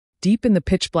Deep in the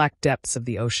pitch-black depths of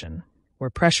the ocean, where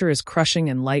pressure is crushing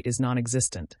and light is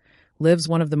non-existent, lives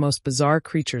one of the most bizarre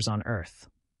creatures on Earth,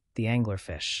 the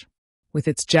anglerfish. With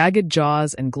its jagged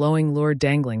jaws and glowing lure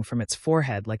dangling from its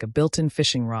forehead like a built-in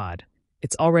fishing rod,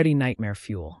 it's already nightmare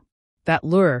fuel. That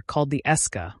lure, called the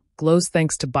esca, glows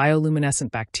thanks to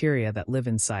bioluminescent bacteria that live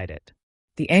inside it.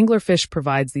 The anglerfish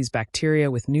provides these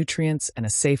bacteria with nutrients and a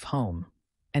safe home,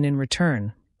 and in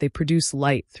return, they produce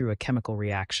light through a chemical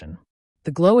reaction.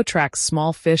 The glow attracts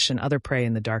small fish and other prey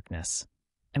in the darkness,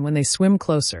 and when they swim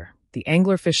closer, the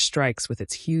anglerfish strikes with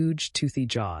its huge, toothy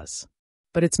jaws.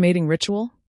 But its mating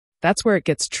ritual? That's where it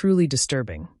gets truly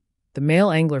disturbing. The male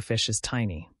anglerfish is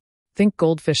tiny. Think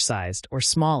goldfish-sized or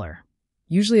smaller,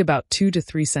 usually about 2 to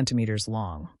 3 centimeters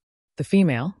long. The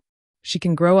female? She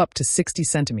can grow up to 60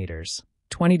 centimeters,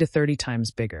 20 to 30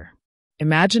 times bigger.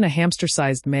 Imagine a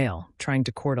hamster-sized male trying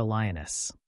to court a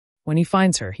lioness. When he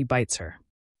finds her, he bites her.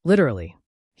 Literally,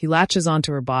 he latches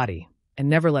onto her body and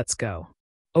never lets go.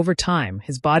 Over time,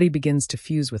 his body begins to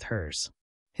fuse with hers.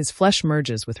 His flesh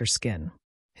merges with her skin.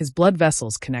 His blood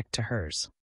vessels connect to hers.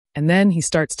 And then he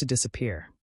starts to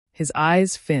disappear. His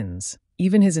eyes, fins,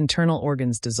 even his internal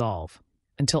organs dissolve,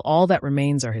 until all that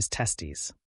remains are his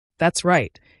testes. That's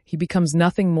right, he becomes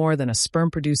nothing more than a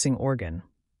sperm-producing organ,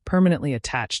 permanently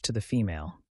attached to the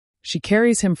female. She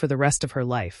carries him for the rest of her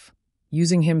life,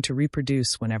 using him to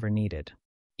reproduce whenever needed.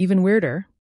 Even weirder,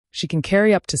 she can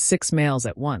carry up to 6 males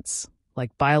at once,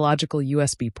 like biological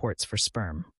USB ports for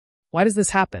sperm. Why does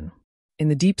this happen? In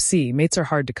the deep sea, mates are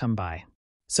hard to come by.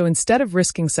 So instead of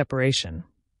risking separation,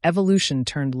 evolution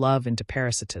turned love into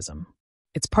parasitism.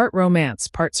 It's part romance,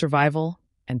 part survival,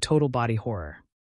 and total body horror.